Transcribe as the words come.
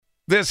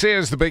This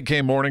is the Big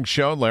K Morning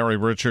Show. Larry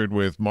Richard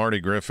with Marty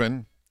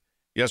Griffin.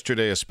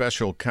 Yesterday, a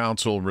special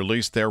counsel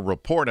released their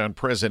report on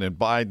President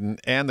Biden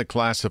and the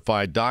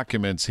classified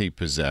documents he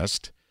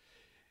possessed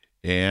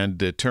and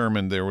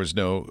determined there was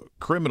no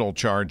criminal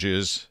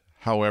charges.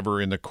 However,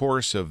 in the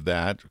course of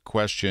that,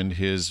 questioned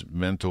his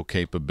mental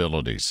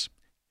capabilities.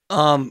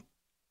 Ron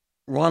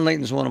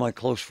Layton's one of my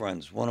close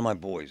friends, one of my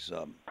boys.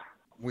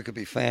 We could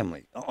be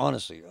family.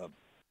 Honestly,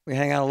 we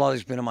hang out a lot.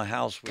 He's been in my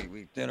house.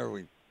 We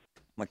dinner.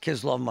 My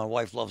kids love him. My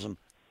wife loves him.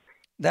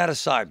 That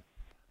aside,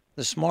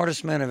 the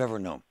smartest man I've ever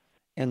known.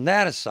 And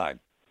that aside,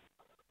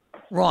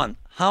 Ron,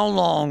 how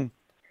long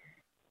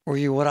were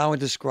you what I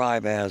would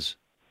describe as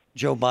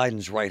Joe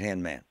Biden's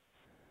right-hand man?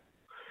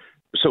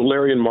 So,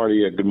 Larry and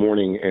Marty, good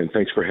morning, and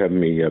thanks for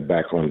having me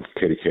back on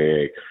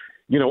KDKA.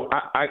 You know,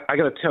 I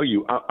got to tell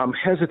you, I'm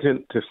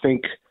hesitant to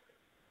think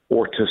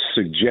or to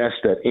suggest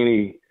that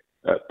any,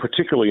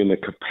 particularly in the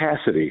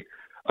capacity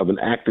of an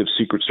active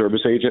Secret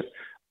Service agent,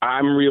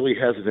 I'm really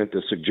hesitant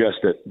to suggest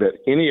that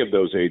any of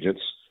those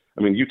agents,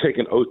 I mean, you take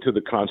an oath to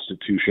the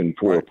Constitution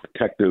for a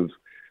protective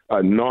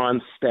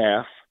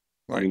non-staff.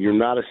 Right. I mean, you're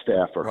not a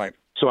staffer. Right.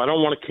 So I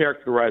don't want to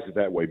characterize it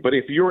that way. But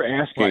if you're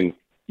asking,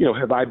 you know,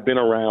 have I been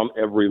around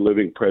every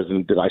living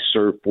president? Did I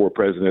serve 4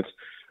 presidents?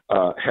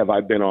 Have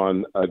I been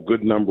on a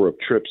good number of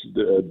trips,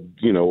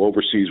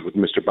 overseas with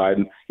Mr.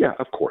 Biden? Yeah,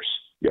 of course.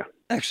 Yeah.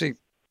 Actually,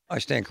 I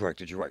stand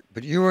corrected. You're right.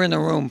 But you were in the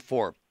room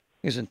for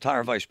his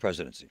entire vice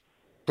presidency,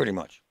 pretty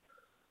much.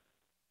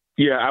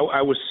 Yeah,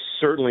 I was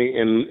certainly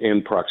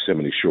in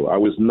proximity, sure. I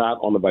was not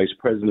on the vice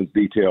president's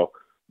detail.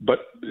 But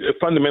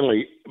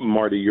fundamentally,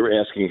 Marty, you're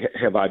asking,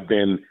 have I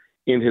been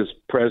in his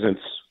presence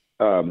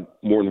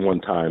more than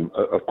one time?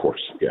 Of course,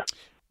 yeah.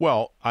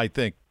 Well, I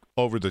think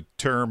over the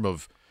term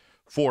of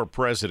 4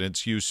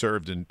 presidents, you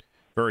served in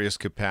various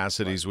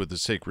capacities with the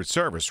Secret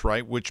Service,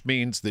 right? Which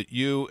means that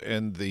you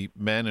and the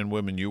men and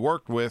women you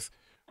worked with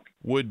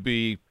would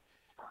be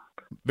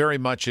very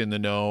much in the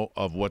know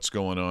of what's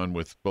going on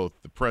with both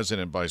the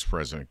president and vice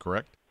president,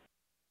 correct?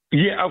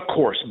 Yeah, of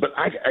course. But,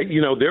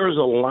 there is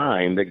a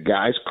line that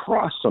guys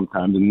cross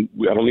sometimes, and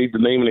I don't need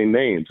to name any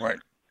names. Right.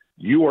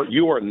 You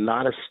are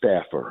not a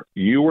staffer.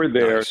 You are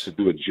there to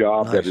do a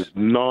job that is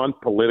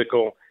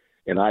non-political.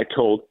 And I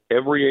told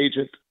every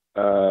agent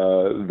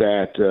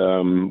that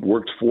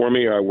worked for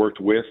me or I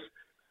worked with,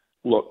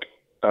 look,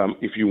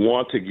 if you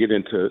want to get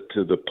into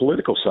the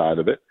political side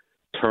of it,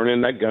 turn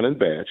in that gun and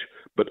badge.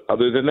 But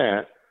other than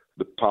that,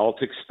 the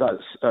politics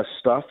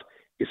stuff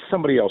is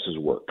somebody else's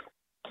work.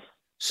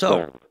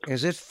 So,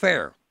 is it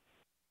fair,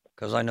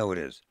 because I know it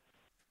is,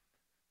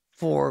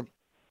 for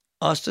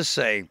us to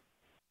say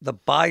the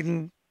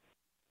Biden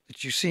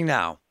that you see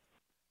now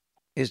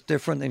is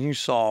different than you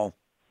saw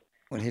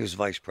when he was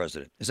vice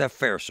president? Is that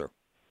fair, sir?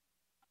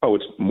 Oh,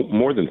 it's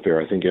more than fair.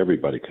 I think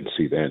everybody can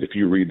see that. If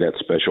you read that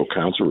special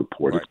counsel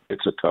report,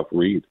 it's a tough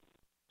read.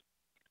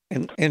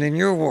 And in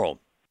your world,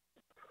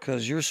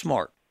 because you're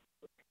smart,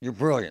 you're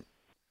brilliant,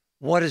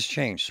 what has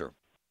changed, sir?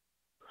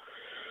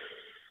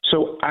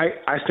 So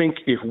I think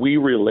if we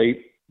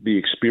relate the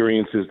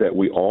experiences that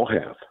we all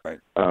have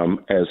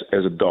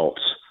as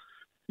adults,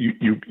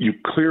 you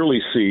clearly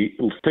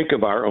think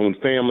of our own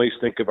families,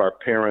 think of our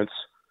parents,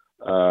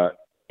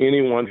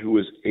 anyone who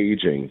is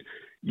aging.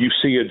 You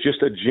see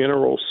just a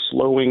general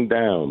slowing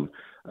down.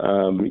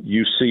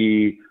 You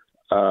see,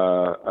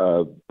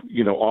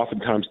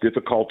 oftentimes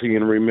difficulty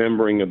in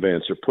remembering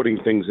events or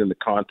putting things into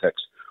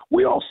context.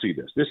 We all see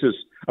this.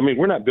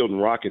 We're not building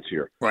rockets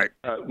here. Right.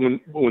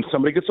 When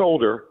somebody gets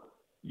older,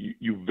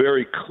 you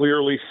very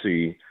clearly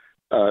see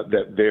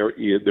that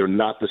they're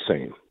not the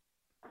same.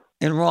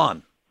 And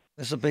Ron,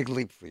 this is a big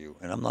leap for you,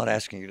 and I'm not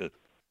asking you to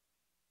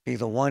be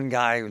the one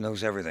guy who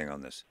knows everything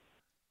on this.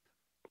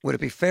 Would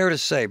it be fair to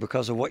say,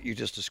 because of what you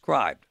just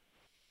described,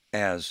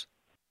 as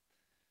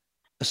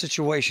a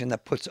situation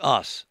that puts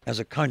us as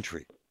a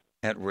country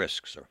at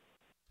risk, sir?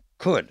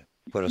 Could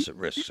put us at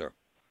risk, sir?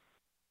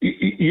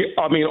 Yeah,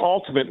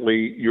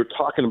 ultimately, you're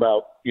talking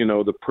about,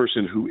 the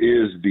person who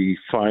is the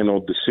final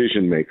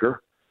decision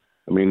maker.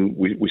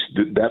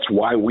 That's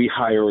why we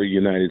hire a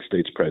United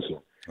States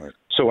president. Right.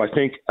 So I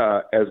think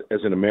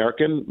as an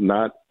American,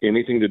 not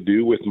anything to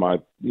do with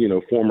my,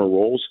 former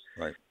roles.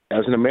 Right.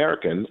 As an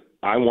American,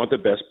 I want the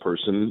best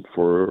person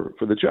for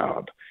the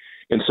job.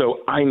 And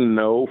so I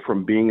know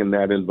from being in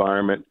that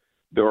environment,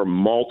 there are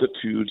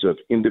multitudes of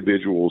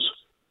individuals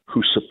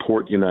who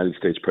support United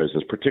States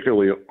presidents,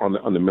 particularly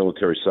on the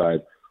military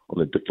side, on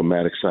the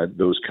diplomatic side,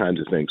 those kinds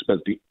of things. But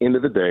at the end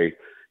of the day,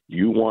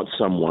 you want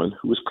someone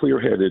who is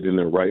clear-headed in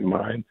their right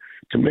mind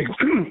to make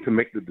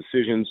the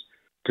decisions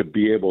to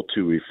be able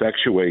to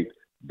effectuate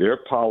their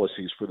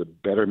policies for the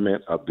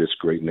betterment of this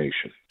great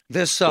nation.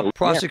 This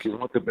prosecutor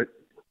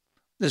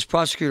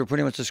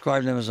pretty much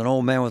described him as an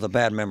old man with a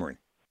bad memory.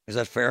 Is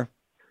that fair?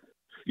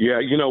 Yeah,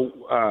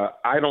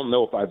 I don't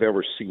know if I've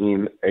ever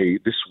seen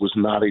this was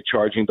not a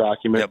charging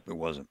document. Yep, it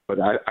wasn't. But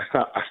I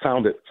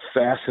found it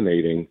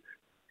fascinating,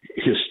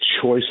 his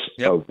choice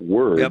of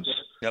words.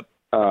 Yep.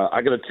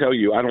 I got to tell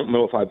you, I don't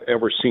know if I've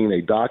ever seen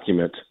a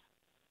document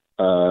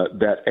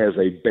that as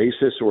a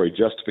basis or a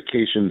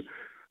justification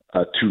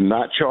to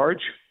not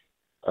charge,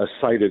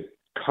 cited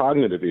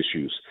cognitive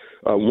issues.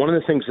 One of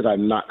the things that I've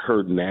not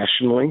heard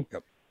nationally,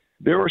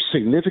 there are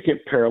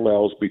significant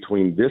parallels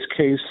between this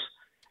case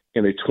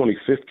and a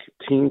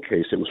 2015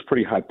 case. It was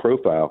pretty high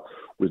profile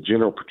with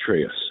General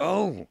Petraeus.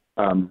 Oh.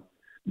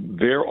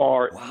 There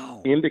are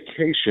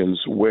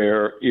indications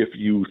where if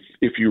you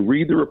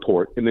read the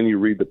report and then you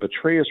read the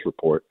Petraeus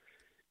report,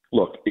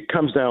 look, it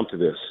comes down to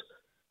this.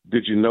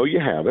 Did you know you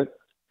have it?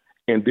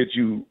 And did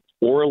you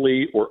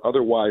orally or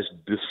otherwise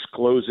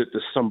disclose it to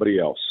somebody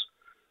else?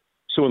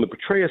 So in the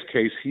Petraeus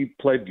case, he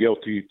pled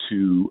guilty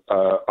to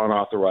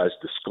unauthorized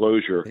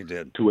disclosure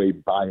to a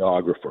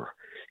biographer.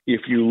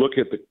 If you look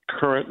at the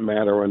current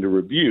matter under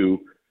review,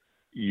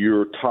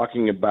 you're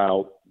talking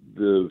about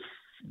the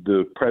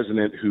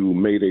president who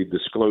made a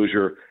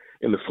disclosure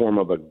in the form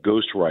of a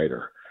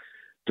ghostwriter.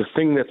 The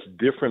thing that's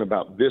different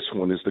about this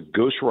one is the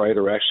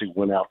ghostwriter actually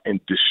went out and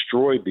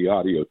destroyed the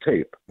audio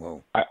tape.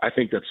 Whoa. I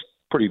think that's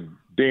pretty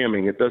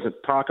damning. It doesn't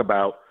talk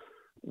about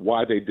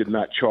why they did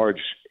not charge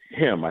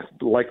him,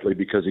 likely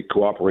because he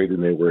cooperated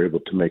and they were able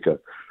to make a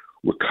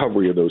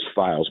recovery of those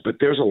files. But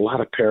there's a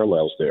lot of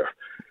parallels there.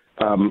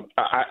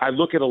 I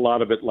look at a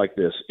lot of it like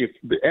this. If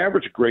the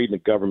average grade in the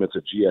government's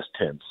a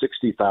GS-10,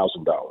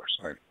 $60,000.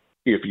 Right.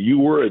 If you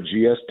were a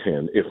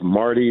GS-10, if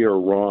Marty or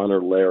Ron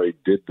or Larry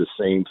did the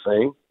same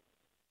thing,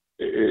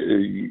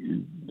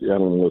 I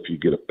don't know if you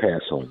get a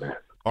pass on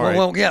that.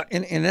 Well, yeah.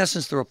 In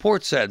essence, the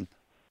report said,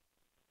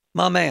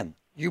 my man,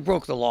 you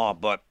broke the law,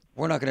 but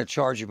we're not going to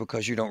charge you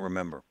because you don't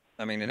remember.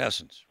 I mean, in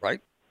essence,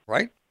 right?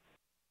 Right?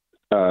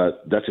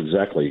 That's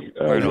exactly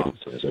what it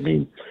says. I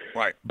mean,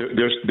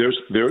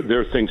 there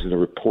are things in the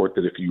report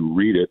that if you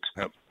read it,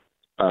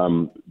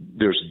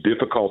 there's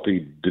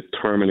difficulty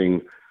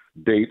determining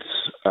dates,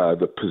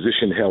 the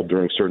position held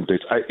during certain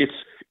dates.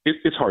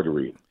 It's hard to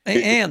read.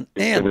 And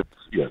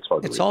it's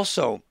hard to read.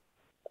 Also,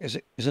 is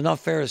it not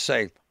fair to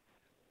say,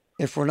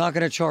 if we're not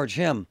going to charge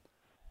him,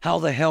 how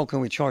the hell can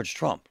we charge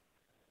Trump?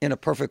 In a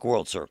perfect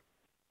world, sir.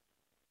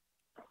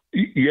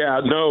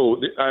 Yeah,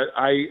 no,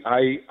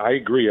 I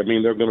agree. I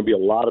mean, there are going to be a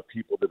lot of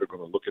people that are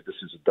going to look at this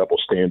as a double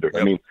standard.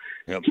 I mean,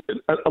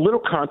 a little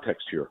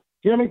context here.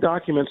 You know how many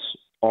documents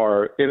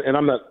are, and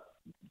I'm not,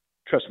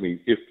 trust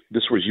me, if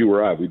this was you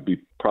or I, we'd be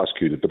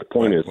prosecuted. But the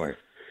point is,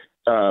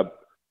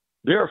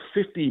 there are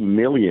 50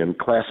 million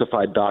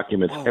classified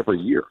documents every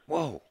year.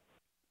 Whoa.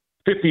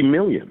 50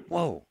 million.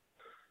 Whoa.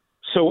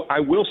 So I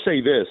will say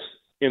this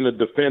in the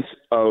defense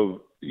of,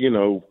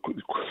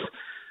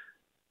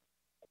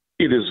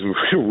 it is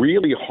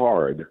really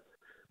hard,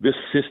 this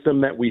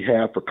system that we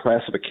have for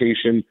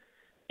classification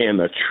and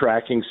the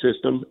tracking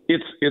system,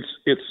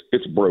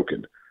 it's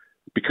broken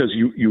because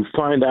you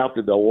find out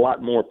that a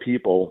lot more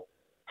people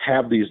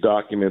have these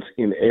documents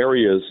in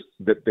areas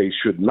that they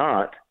should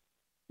not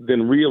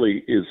than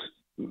really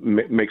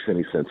makes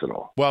any sense at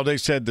all. Well, they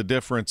said the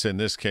difference in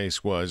this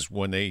case was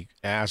when they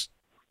asked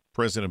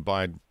President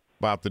Biden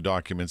about the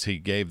documents, he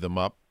gave them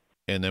up.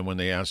 And then when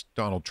they asked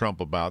Donald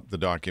Trump about the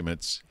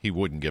documents, he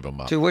wouldn't give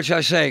them up. To which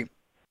I say,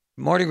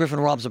 Marty Griffin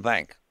robs a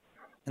bank.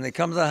 And they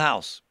come to the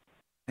house.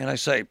 And I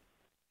say,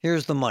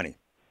 here's the money.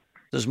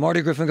 Does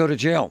Marty Griffin go to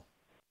jail?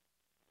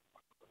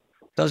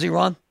 Does he,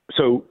 Ron?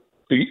 So,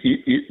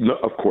 no,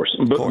 of course.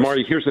 But,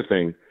 Marty, here's the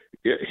thing.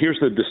 Here's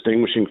the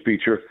distinguishing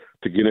feature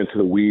to get into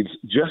the weeds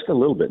just a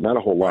little bit, not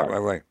a whole lot.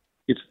 Right.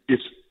 It's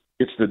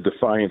the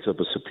defiance of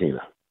a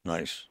subpoena.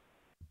 Nice.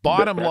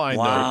 Bottom line,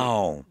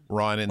 though,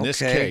 Ron, in this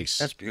case,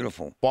 that's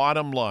beautiful.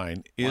 Bottom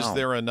line, is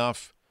there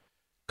enough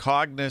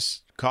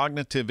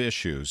cognitive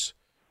issues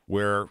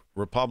where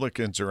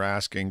Republicans are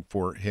asking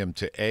for him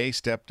to A,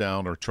 step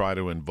down or try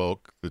to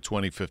invoke the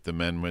 25th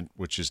Amendment,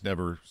 which has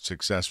never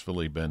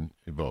successfully been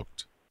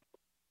evoked?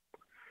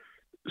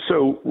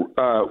 So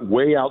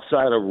way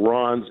outside of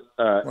Ron's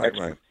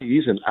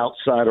expertise and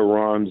outside of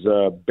Ron's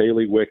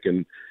bailiwick.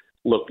 And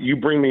look, you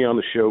bring me on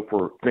the show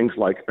for things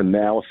like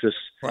analysis.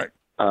 Right.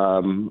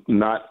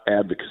 Not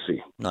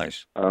advocacy.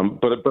 Nice.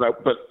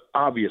 But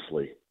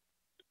obviously,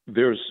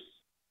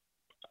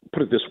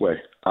 put it this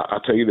way.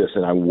 I'll tell you this,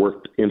 and I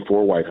worked in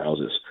 4 White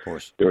Houses. Of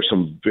course. There are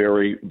some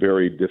very,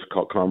 very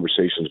difficult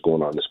conversations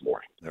going on this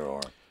morning. There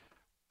are.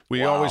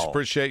 We always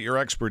appreciate your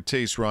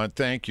expertise, Ron.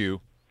 Thank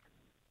you.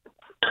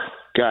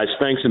 Guys,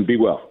 thanks and be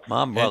well.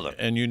 My brother.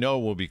 And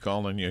we'll be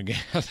calling you again.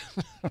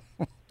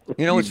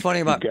 You know what's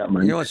funny about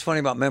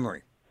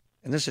memory?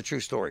 And this is a true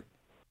story.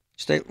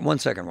 Stay 1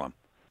 second, Ron.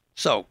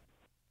 So,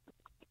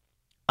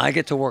 I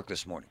get to work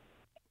this morning,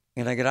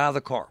 and I get out of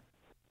the car,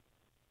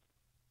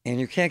 and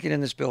you can't get in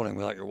this building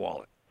without your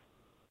wallet.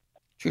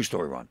 True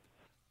story, Ron.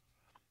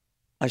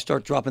 I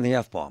start dropping the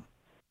F-bomb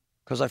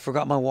because I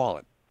forgot my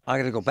wallet. I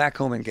got to go back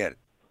home and get it.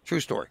 True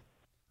story.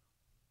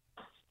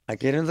 I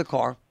get into the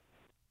car,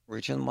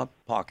 reach in my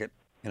pocket,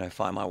 and I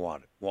find my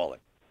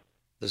wallet.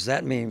 Does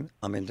that mean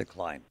I'm in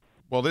decline?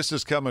 Well, this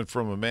is coming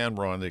from a man,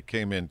 Ron, that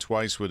came in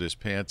twice with his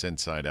pants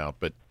inside out,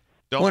 but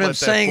don't what let I'm that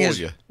saying fool is,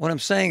 you. What I'm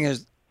saying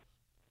is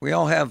we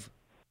all have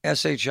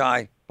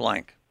SHI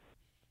blank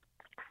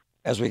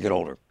as we get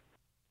older.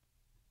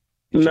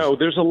 No,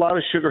 there's a lot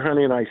of sugar,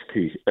 honey, and iced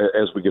tea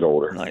as we get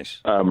older. Nice.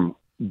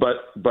 But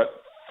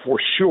for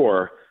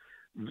sure,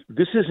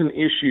 this is an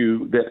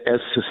issue that as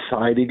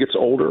society gets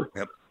older,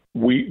 Yep.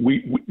 we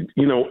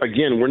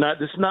again,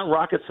 this is not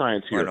rocket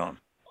science here. Right on.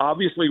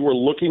 Obviously, we're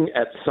looking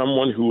at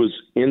someone who is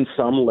in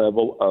some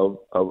level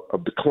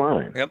of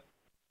decline. Yep.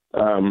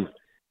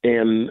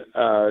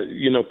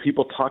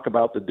 People talk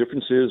about the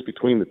differences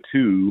between the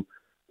two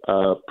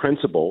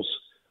principles.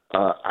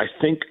 I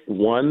think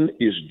one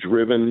is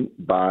driven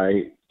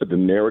by the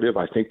narrative.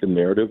 I think the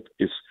narrative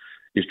is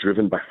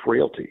driven by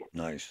frailty.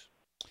 Nice.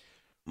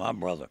 My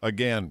brother.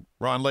 Again,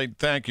 Ron Layton,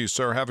 thank you,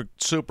 sir. Have a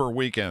super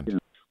weekend.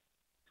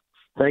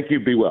 Thank you.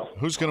 Be well.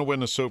 Who's going to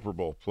win the Super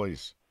Bowl,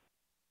 please?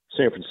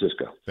 San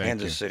Francisco. Thank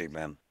Kansas you. City,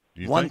 man.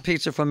 You One think?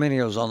 pizza from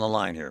Minio's on the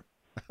line here.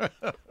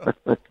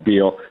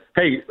 Deal.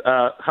 Hey,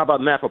 how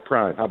about Napa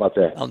Prime? How about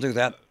that? I'll do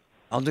that.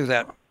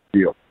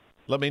 Deal.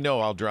 Let me know.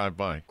 I'll drive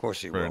by. Of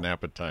course he for will. an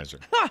appetizer.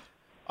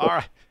 All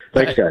right.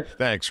 Thanks, guys.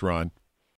 Thanks, Ron.